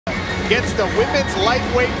gets the women's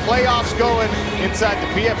lightweight playoffs going inside the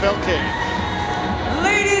PFL cage.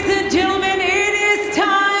 Ladies and gentlemen, it is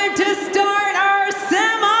time to start our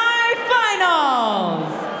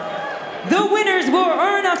semifinals. The winners will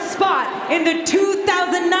earn a spot in the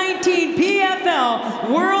 2019 PFL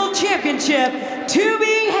World Championship to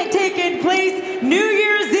be taking place New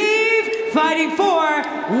Year's Eve, fighting for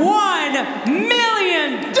 $1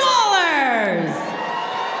 million.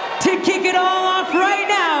 To kick it all off right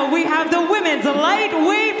now, we have the women's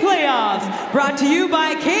lightweight playoffs, brought to you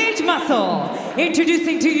by Cage Muscle.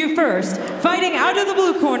 Introducing to you first, fighting out of the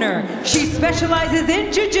blue corner, she specializes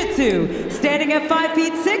in jiu-jitsu, standing at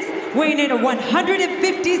 5'6", weighing in at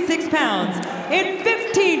 156 pounds. In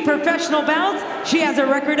 15 professional bouts, she has a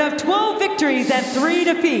record of 12 victories and 3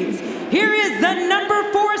 defeats. Here is the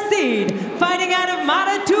 #4 seed, fighting out of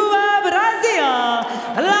Marituba, Brazil,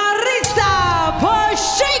 Larissa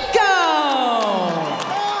Pacheco.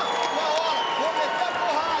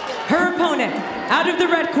 Her opponent, out of the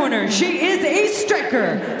red corner, she is a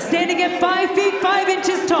striker, standing at 5 feet 5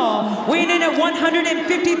 inches tall, weighing in at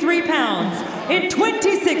 153 pounds. In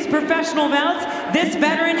 26 professional bouts, this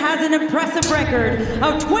veteran has an impressive record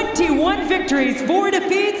of 21 victories, 4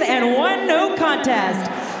 defeats, and 1 no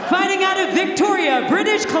contest. Fighting out of Victoria,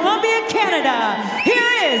 British Columbia, Canada,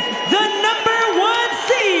 here is the #1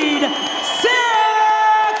 seed,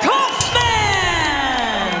 Sarah Kaufman.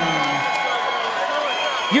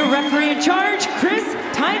 Your referee in charge, Chris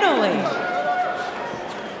Tinoley.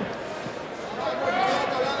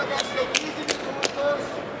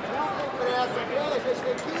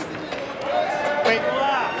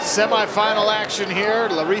 Semi-final action here.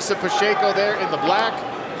 Larissa Pacheco there in the black,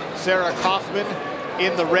 Sarah Kaufman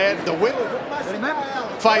in the red. The winner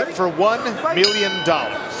fight for $1 million.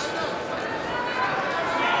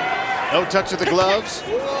 No touch of the gloves.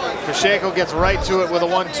 Pacheco gets right to it with a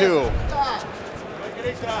 1-2.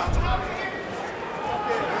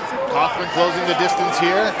 Kaufman closing the distance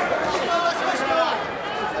here.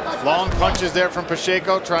 Long punches there from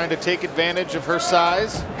Pacheco, trying to take advantage of her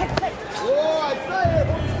size.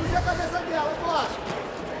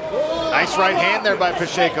 Nice right hand there by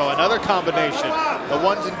Pacheco. Another combination. The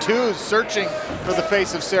 1s and 2s searching for the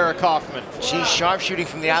face of Sarah Kaufman. She's sharpshooting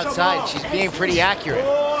from the outside. She's being pretty accurate.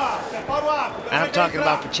 And I'm talking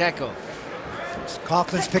about Pacheco.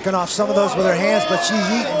 Kaufman's picking off some of those with her hands, but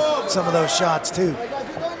she's eating some of those shots too.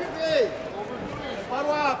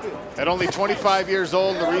 At only 25 years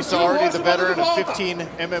old, Larissa already the veteran of 15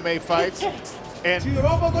 MMA fights. And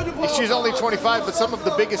she's only 25, but some of the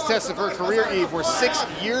biggest tests of her career, Eve, were 6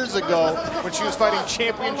 years ago when she was fighting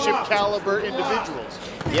championship caliber individuals.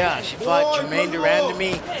 Yeah, she fought Jermaine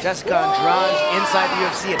Durandamy, Jessica Andrade inside the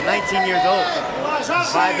UFC at 19 years old.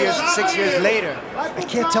 6 years later. I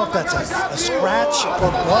can't tell if that's a scratch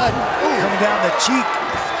or blood coming down the cheek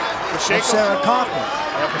of Sarah Kaufman.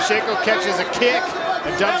 Yeah, Pacheco catches a kick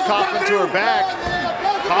and dumps Kaufman to her back.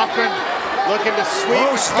 Kaufman looking to sweep.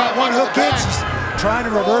 Oh, she's got one hook in. She's trying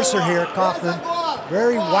to reverse her here, Kaufman.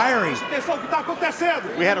 Very wiry.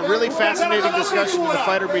 We had a really fascinating discussion in the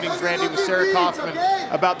fighter meetings, Randy, with Sarah Kaufman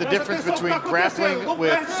about the difference between grappling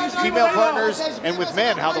with female partners and with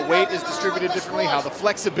men, how the weight is distributed differently, how the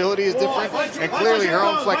flexibility is different, and clearly her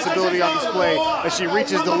own flexibility on display as she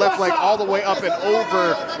reaches the left leg all the way up and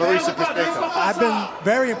over Larissa Pacheco. I've been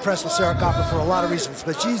very impressed with Sarah Kaufman for a lot of reasons,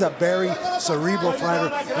 but she's a very cerebral fighter.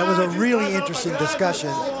 That was a really interesting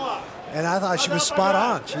discussion. And I thought she was spot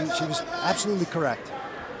on. She was absolutely correct.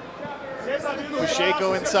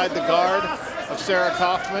 Pacheco inside the guard of Sarah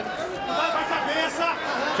Kaufman.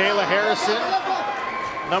 Kayla Harrison,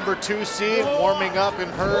 #2 seed, warming up in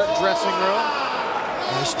her dressing room.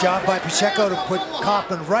 Nice job by Pacheco to put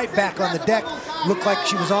Kaufman right back on the deck. Looked like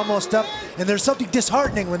she was almost up. And there's something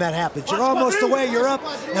disheartening when that happens. You're almost away, you're up,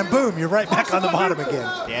 and boom, you're right back on the bottom again.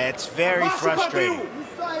 Yeah, it's very frustrating.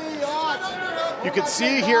 You can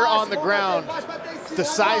see here on the ground the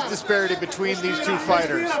size disparity between these two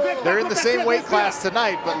fighters. They're in the same weight class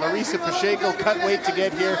tonight, but Larissa Pacheco cut weight to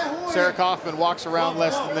get here. Sarah Kaufman walks around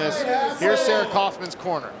less than this. Here's Sarah Kaufman's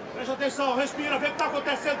corner.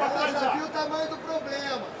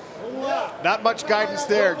 Not much guidance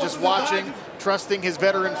there, just watching, trusting his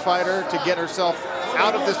veteran fighter to get herself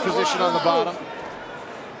out of this position on the bottom.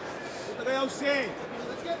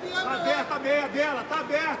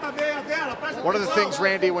 One of the things,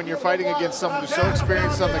 Randy, when you're fighting against someone who's so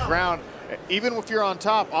experienced on the ground, even if you're on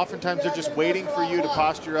top, oftentimes they're just waiting for you to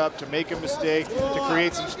posture up, to make a mistake, to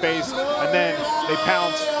create some space, and then they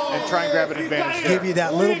pounce and try and grab an advantage. Give you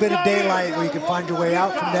that little bit of daylight where you can find your way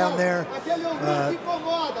out from down there.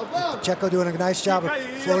 Pacheco doing a nice job of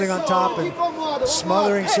floating on top and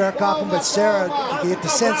smothering Sarah Kaufman, but Sarah, you get the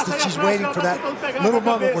sense that she's waiting for that little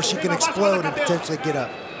moment where she can explode and potentially get up.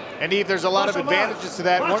 And Eve, there's a lot of advantages to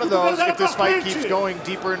that. One of those, if this fight keeps going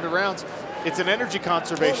deeper into rounds, it's an energy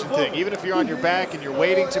conservation thing. Even if you're on your back and you're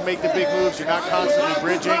waiting to make the big moves, you're not constantly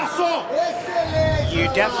bridging.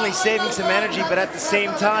 You're definitely saving some energy, but at the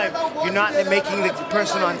same time, you're not making the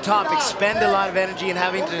person on top expend a lot of energy and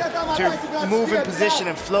having to move in position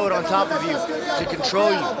and float on top of you to control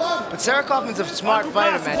you. But Sarah Kaufman's a smart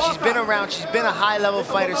fighter, man. She's been around. She's been a high-level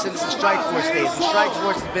fighter since the Strikeforce days. The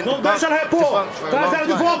Strikeforce has been defunct for a long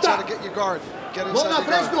time. Try to get your guard. Get inside the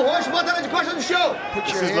guard. Put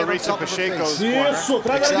your hand Larissa on top of her Pacheco's face.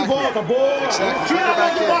 corner. Exactly. Bring her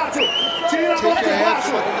back in. Take your hand from underneath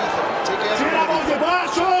her. Take your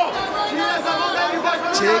hand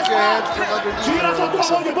from underneath her. Take your hand from underneath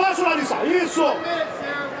her.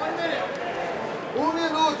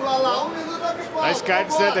 Nice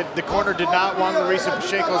guidance there. That the corner did not want Larissa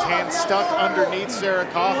Pacheco's hand stuck underneath Sarah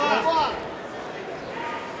Kaufman.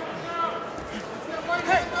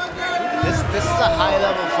 This is a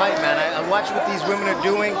high-level fight, man. I watch what these women are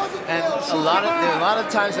doing, and a lot of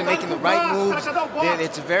times they're making the right moves.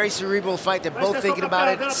 It's a very cerebral fight. They're both thinking about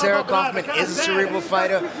it. Sarah Kaufman is a cerebral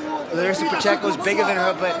fighter. Larissa Pacheco is bigger than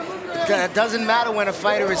her, but it doesn't matter when a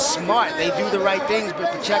fighter is smart. They do the right things,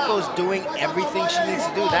 but Pacheco is doing everything she needs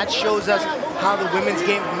to do. That shows us how the women's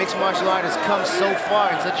game of mixed martial art has come so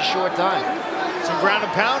far in such a short time. Some ground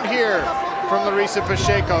and pound here from Larissa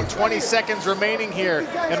Pacheco. 20 seconds remaining here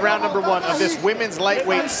in round number 1 of this women's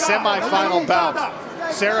lightweight semifinal bout.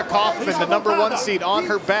 Sarah Kaufman, the number 1 seed, on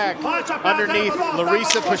her back underneath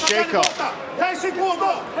Larissa Pacheco.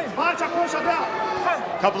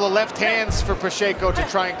 Couple of left hands for Pacheco to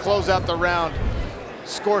try and close out the round,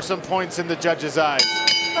 score some points in the judges' eyes.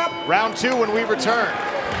 Round 2 when we return.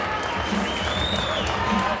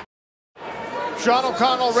 Sean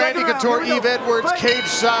O'Connell, Randy Couture, Eve Edwards, cage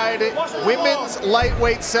side, women's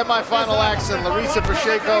lightweight semifinal action. Larissa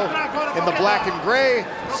Pacheco in the black and gray,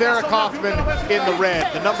 Sarah Kaufman in the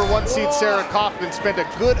red. The number 1 seed, Sarah Kaufman, spent a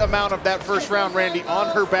good amount of that first round, Randy, on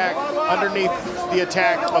her back underneath the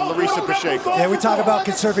attack of Larissa Pacheco. Yeah, we talk about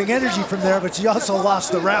conserving energy from there, but she also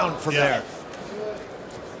lost the round from there.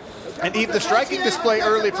 And Eve, the striking display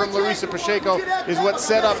early from Larissa Pacheco is what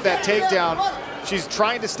set up that takedown. She's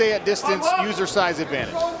trying to stay at distance, use her size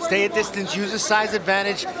advantage. Stay at distance, use her size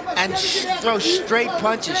advantage, and throw straight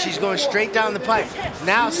punches. She's going straight down the pipe.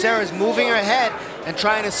 Now Sarah's moving her head and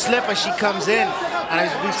trying to slip as she comes in. And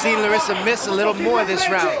as we've seen Larissa miss a little more this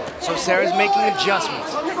round. So Sarah's making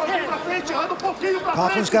adjustments.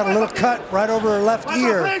 Kaufman's got a little cut right over her left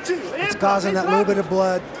ear. It's causing that little bit of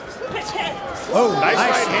blood. Oh, nice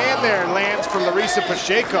right hand there lands for Larissa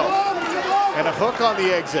Pacheco. And a hook on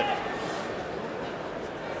the exit.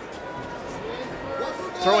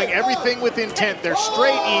 Throwing everything with intent. They're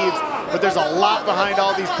straight, Eve, but there's a lot behind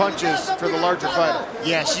all these punches for the larger fighter.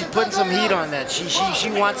 Yeah, she's putting some heat on that. She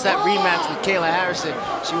wants that rematch with Kayla Harrison.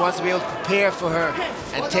 She wants to be able to prepare for her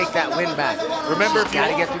and take that win back. Remember, got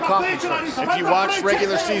to get through Kaufman first. If you watch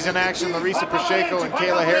regular season action, Larissa Pacheco and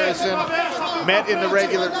Kayla Harrison met in the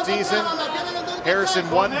regular season. Harrison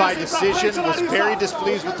won by decision, was very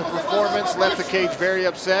displeased with the performance, left the cage very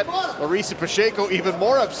upset. Larissa Pacheco even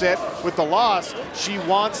more upset with the loss. She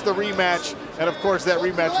wants the rematch, and of course that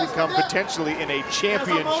rematch would come potentially in a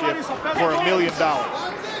championship for $1 million.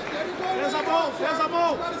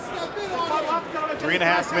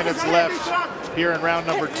 3.5 minutes left here in round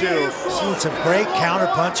number 2. Seen some great counter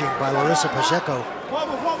punching by Larissa Pacheco.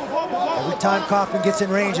 Every time Kaufman gets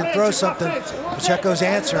in range and throws something, Pacheco's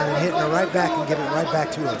answering and hitting her right back and giving it right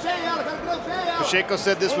back to her. Pacheco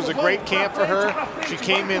said this was a great camp for her. She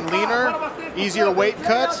came in leaner, easier weight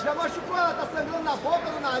cut.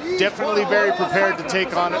 Definitely very prepared to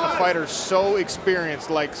take on a fighter so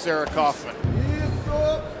experienced like Sarah Kaufman.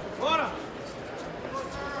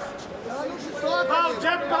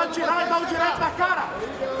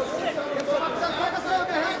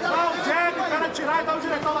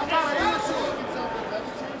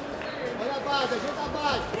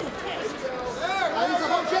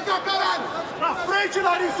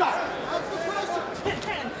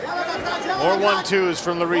 More 1-2s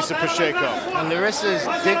from Larissa Pacheco. And Larissa is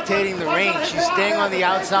dictating the range. She's staying on the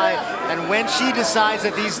outside, and when she decides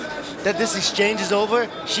that this exchange is over,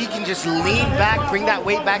 she can just lean back, bring that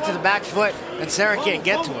weight back to the back foot, and Sarah can't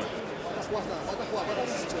get to her.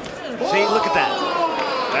 See, look at that.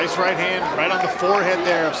 Nice right hand right on the forehead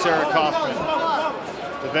there of Sarah Kaufman.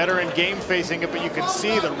 The veteran game facing it, but you can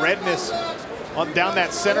see the redness down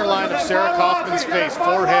that center line of Sarah Kaufman's face.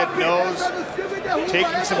 Forehead, nose.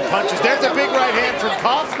 taking some punches. There's a big right hand from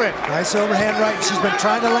Kaufman. Nice overhand right. She's been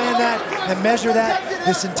trying to land that and measure that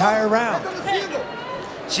this entire round.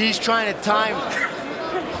 She's trying to time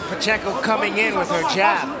Pacheco coming in with her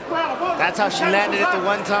jab. That's how she landed it the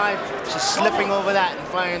one time. She's slipping over that and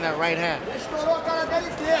firing that right hand.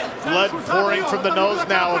 Blood pouring from the nose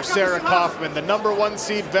now of Sarah Kaufman, the #1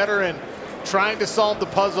 seed veteran, trying to solve the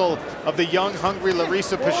puzzle of the young, hungry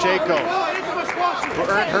Larissa Pacheco, who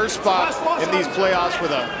earned her spot in these playoffs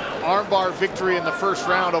with a armbar victory in the first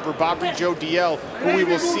round over Bobby Joe DL, who we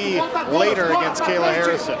will see later against Kayla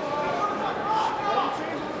Harrison.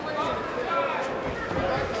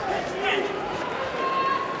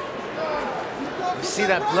 See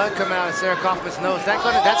that blood come out of Sarah Kaufman's nose. That's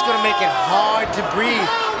gonna make it hard to breathe.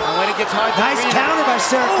 And when it gets hard to breathe, nice counter by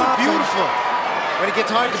Sarah Kaufman. Beautiful. When it gets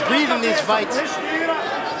hard to breathe in these fights.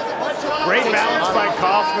 Great balance by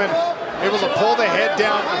Kaufman, able to pull the head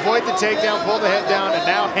down, avoid the takedown, pull the head down, and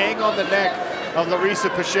now hang on the neck of Larissa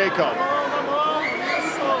Pacheco.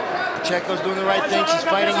 Pacheco's doing the right thing. She's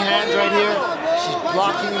fighting hands right here. She's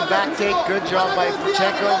blocking the back take. Good job by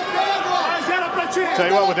Pacheco. Tell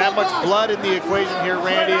you what, with that much blood in the equation here,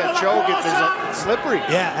 Randy, a choke, it's slippery.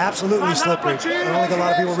 Yeah, absolutely slippery. I don't think a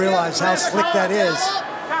lot of people realize how slick that is.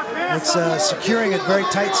 It's securing a very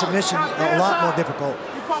tight submission a lot more difficult.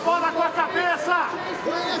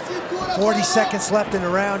 40 seconds left in the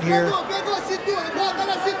round here.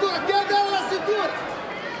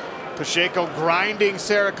 Pacheco grinding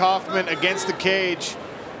Sarah Kaufman against the cage.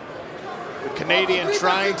 The Canadian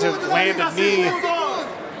trying to land a knee.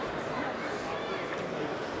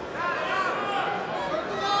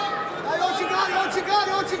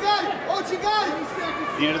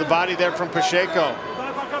 Knee to the body there from Pacheco.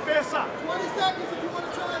 20 seconds if you want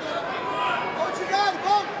to try that.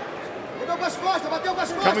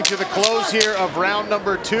 Coming to the close here of round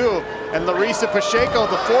 #2, and Larissa Pacheco,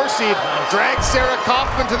 the 4 seed, drags Sarah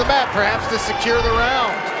Kaufman to the mat, perhaps to secure the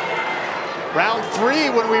round. Round 3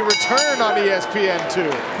 when we return on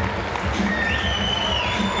ESPN2.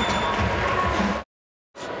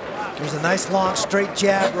 There's a nice long straight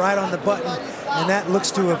jab right on the button, and that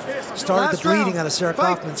looks to have started the bleeding out of Sarah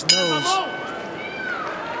Kaufman's nose.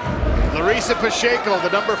 Larissa Pacheco, the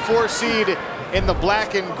 #4 seed in the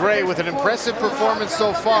black and gray, with an impressive performance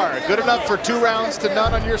so far. Good enough for 2 rounds to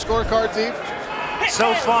none on your scorecards, Eve?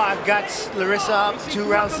 So far, I've got Larissa up 2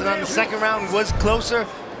 rounds to none. The second round was closer,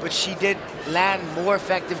 but she did land more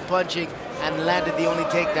effective punching and landed the only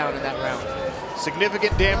takedown in that round.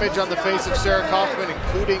 Significant damage on the face of Sarah Kaufman,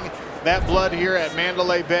 including that blood here at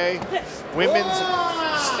Mandalay Bay. Women's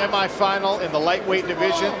semifinal in the lightweight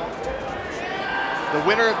division. The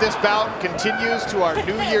winner of this bout continues to our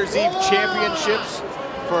New Year's Eve championships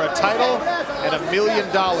for a title and $1 million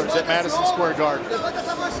at Madison Square Garden.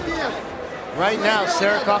 Right now,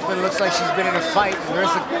 Sarah Kaufman looks like she's been in a fight.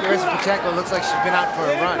 Larissa Pacheco looks like she's been out for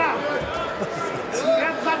a run.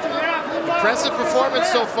 Impressive performance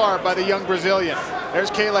so far by the young Brazilian. There's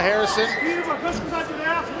Kayla Harrison,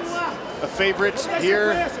 a favorite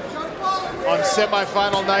here on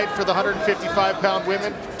semifinal night for the 155-pound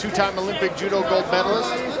women, 2-time Olympic judo gold medalist,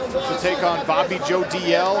 to take on Bobby Joe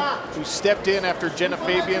DL, who stepped in after Jenna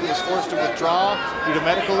Fabian was forced to withdraw due to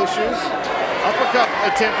medical issues. Uppercut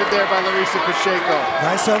attempted there by Larissa Pacheco.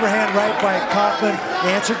 Nice overhand right by Kaufman,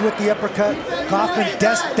 answered with the uppercut. Kaufman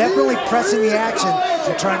definitely pressing the action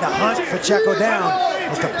and trying to hunt Pacheco down.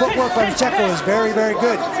 But the footwork by Pacheco is very, very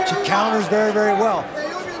good. She counters very, very well.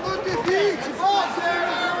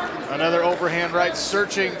 Another overhand right,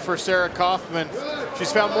 searching for Sarah Kaufman.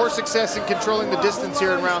 She's found more success in controlling the distance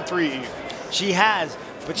here in round 3. She has,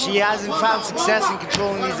 but she hasn't found success in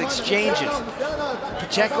controlling these exchanges.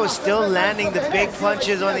 Pacheco is still landing the big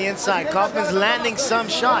punches on the inside. Kaufman's landing some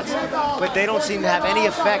shots, but they don't seem to have any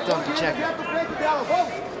effect on Pacheco.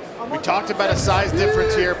 We talked about a size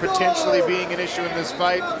difference here potentially being an issue in this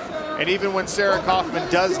fight. And even when Sarah Kaufman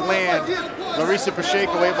does land, Larissa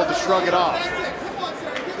Pacheco able to shrug it off.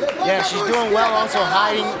 Yeah, she's doing well also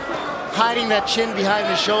hiding that chin behind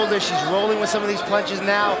the shoulder. She's rolling with some of these punches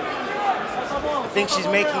now. I think she's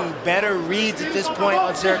making better reads at this point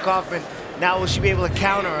on Sarah Kaufman. Now will she be able to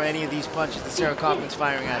counter any of these punches that Sarah Kaufman's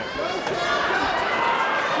firing at her?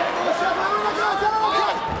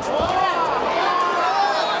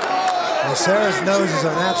 Well, Sarah's nose is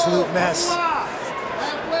an absolute mess.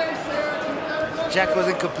 Pacheco's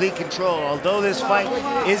in complete control. Although this fight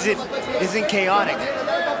isn't chaotic,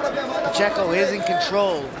 Pacheco is in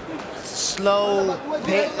control. Slow,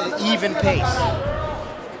 even pace.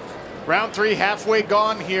 Round 3 halfway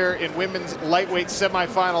gone here in women's lightweight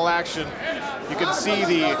semifinal action. You can see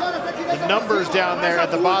the numbers down there at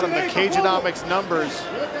the bottom, the Cageonomics numbers.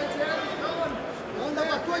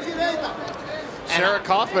 Sarah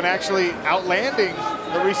Kaufman actually outlanding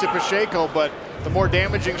Larissa Pacheco, but the more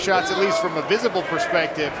damaging shots, at least from a visible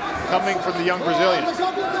perspective, coming from the young Brazilian.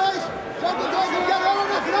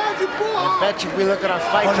 I bet you if we look at our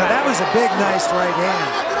fight track. That was a big, nice right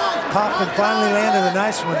hand. Kaufman finally landed a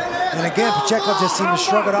nice one. And again, Pacheco just seemed to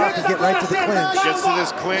shrug it off to get right to the clinch. Gets to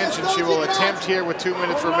this clinch, and she will attempt here with 2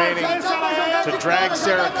 minutes remaining to drag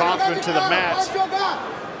Sarah Kaufman to the mat,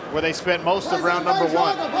 where they spent most of round number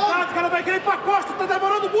 1.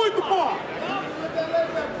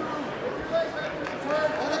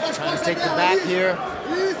 Trying to take the back here.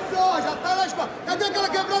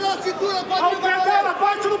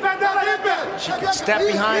 She can step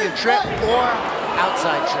behind and trip or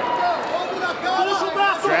outside trip.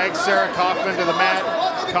 Drags Sarah Kaufman to the mat,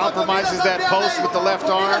 compromises that post with the left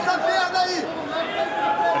arm,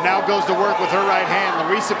 and now goes to work with her right hand.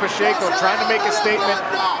 Larissa Pacheco trying to make a statement.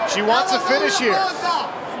 She wants a finish here.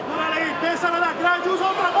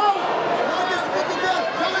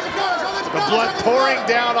 The blood pouring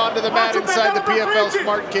down onto the mat inside the PFL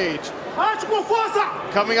Smart Cage.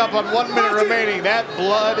 Coming up on 1 minute remaining. That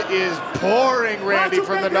blood is pouring, Randy,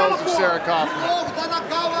 from the nose of Sarah Kaufman.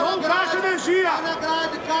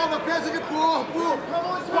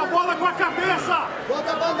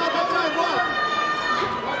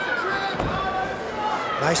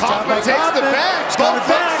 Nice job by takes the back. Both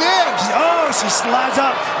hooks in. Oh, she slides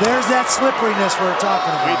up. There's that slipperiness we're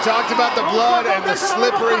talking about. We talked about the blood and the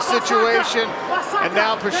slippery situation. And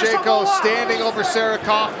now Pacheco standing over Sarah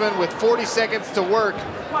Kaufman with 40 seconds to work.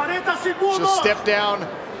 She'll step down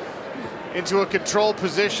into a controlled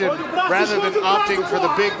position rather than opting for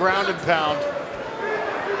the big ground and pound.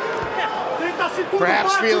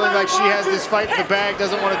 Perhaps feeling like she has this fight in the bag,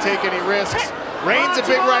 doesn't want to take any risks. Rains a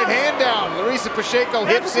big right hand down. Larissa Pacheco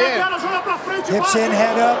hips in. Hips in,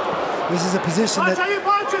 head up. This is a position that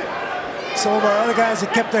some of our other guys that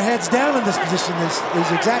kept their heads down in this position is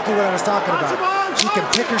exactly what I was talking about. She can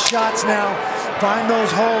pick her shots now, find those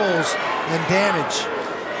holes, and damage.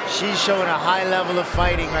 She's showing a high level of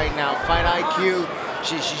fighting right now. Fight IQ.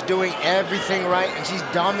 She's doing everything right, and she's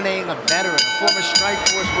dominating a veteran, a former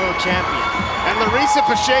Strikeforce world champion. And Larissa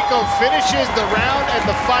Pacheco finishes the round and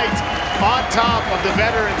the fight on top of the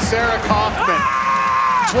veteran Sarah Kaufman.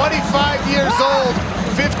 25 years old,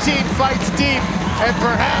 15 fights deep, and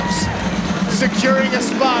perhaps securing a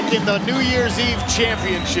spot in the New Year's Eve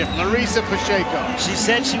championship. Larissa Pacheco. She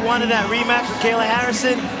said she wanted that rematch with Kayla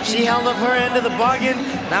Harrison. She held up her end of the bargain.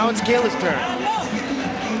 Now it's Kayla's turn.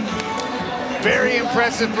 Very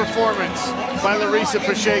impressive performance by Larissa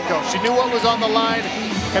Pacheco. She knew what was on the line,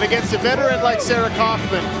 and against a veteran like Sarah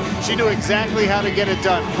Kaufman, she knew exactly how to get it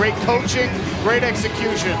done. Great coaching, great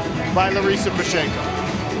execution by Larissa Pacheco.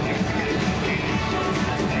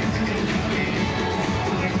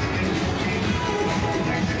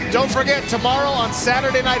 Don't forget, tomorrow on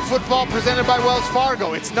Saturday Night Football presented by Wells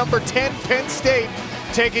Fargo, it's number 10 Penn State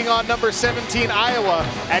taking on number 17 Iowa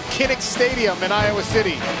at Kinnick Stadium in Iowa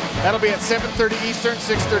City. That'll be at 7:30 Eastern,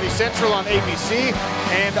 6:30 Central on ABC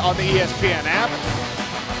and on the ESPN app.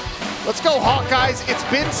 Let's go Hawkeyes. It's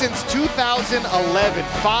been since 2011,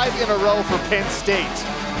 5 in a row for Penn State.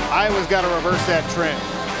 Iowa's got to reverse that trend.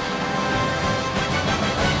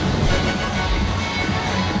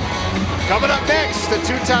 Coming up next, the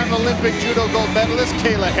 2-time Olympic judo gold medalist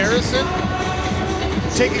Kayla Harrison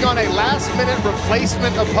taking on a last-minute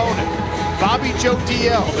replacement opponent. Bobby Joe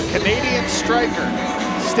DL, the Canadian striker,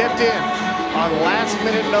 stepped in on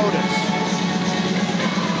last-minute notice.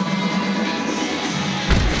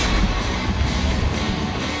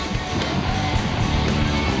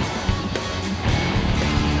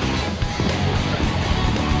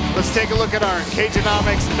 Let's take a look at our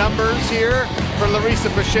Cageonomics numbers here for Larissa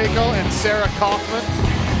Pacheco and Sarah Kaufman.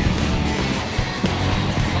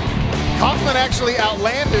 Kaufman actually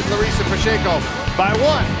outlanded Larissa Pacheco by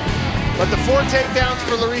 1. But the 4 takedowns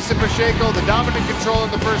for Larissa Pacheco, the dominant control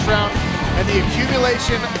in the first round, and the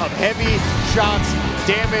accumulation of heavy shots,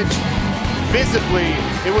 damage, visibly,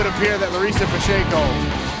 it would appear that Larissa Pacheco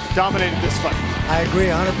dominated this fight. I agree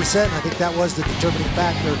 100%. I think that was the determining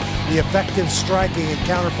factor, the effective striking and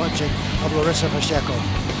counterpunching of Larissa Pacheco.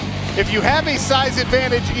 If you have a size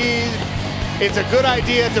advantage, it's a good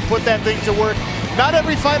idea to put that thing to work. not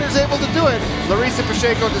every fighter's able to do it. Larissa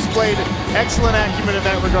Pacheco displayed excellent acumen in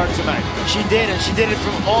that regard tonight. She did, and she did it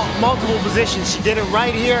from multiple positions. She did it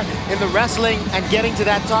right here in the wrestling and getting to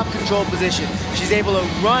that top control position. She's able to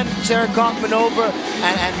run Sarah Kaufman over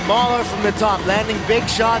and maul her from the top, landing big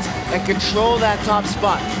shots and control that top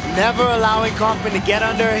spot, never allowing Kaufman to get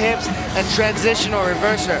under her hips and transition or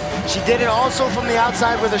reverse her. She did it also from the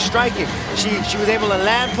outside with her striking. She was able to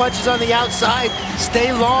land punches on the outside,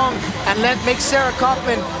 stay long, and make Sarah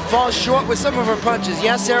Kaufman fall short with some of her punches.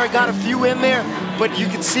 Yes, Sarah got a few in there, but you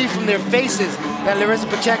can see from their faces that Larissa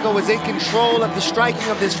Pacheco was in control of the striking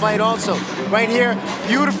of this fight also. Right here,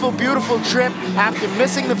 beautiful, beautiful trip. After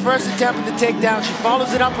missing the first attempt at the takedown, she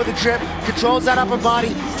follows it up with a trip, controls that upper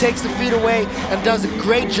body, takes the feet away, and does a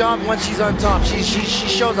great job once she's on top. She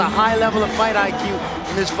shows a high level of fight IQ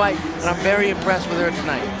in this fight, and I'm very impressed with her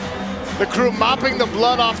tonight. The crew mopping the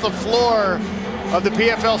blood off the floor of the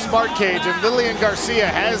PFL Smart Cage, and Lillian Garcia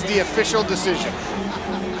has the official decision.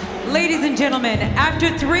 Ladies and gentlemen,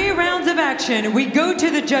 after 3 rounds of action, we go to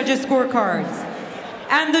the judges' scorecards.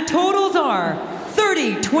 And the totals are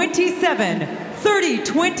 30-27,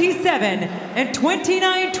 30-27, and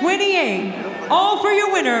 29-28. All for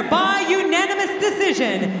your winner by unanimous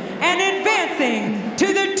decision and advancing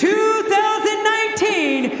to the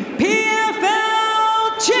 2019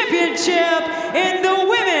 PFL Championship in the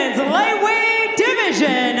women's lightweight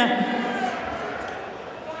division,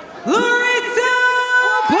 Larissa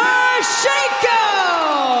Pacheco!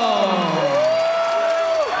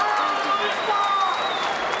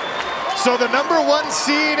 So the #1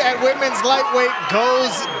 seed at women's lightweight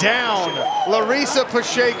goes down. Larissa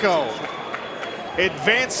Pacheco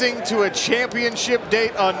advancing to a championship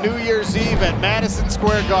date on New Year's Eve at Madison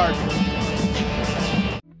Square Garden.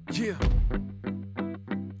 Yeah.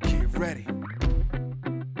 Get ready.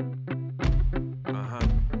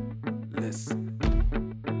 Listen.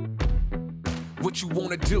 What you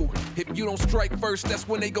wanna do? If you don't strike first, that's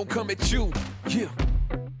when they gon' come at you. Yeah.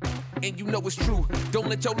 And you know it's true. Don't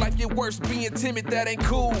let your life get worse. Being timid, that ain't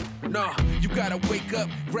cool. Nah, you gotta wake up,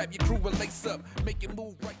 grab your crew and lace up, make it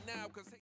move right now.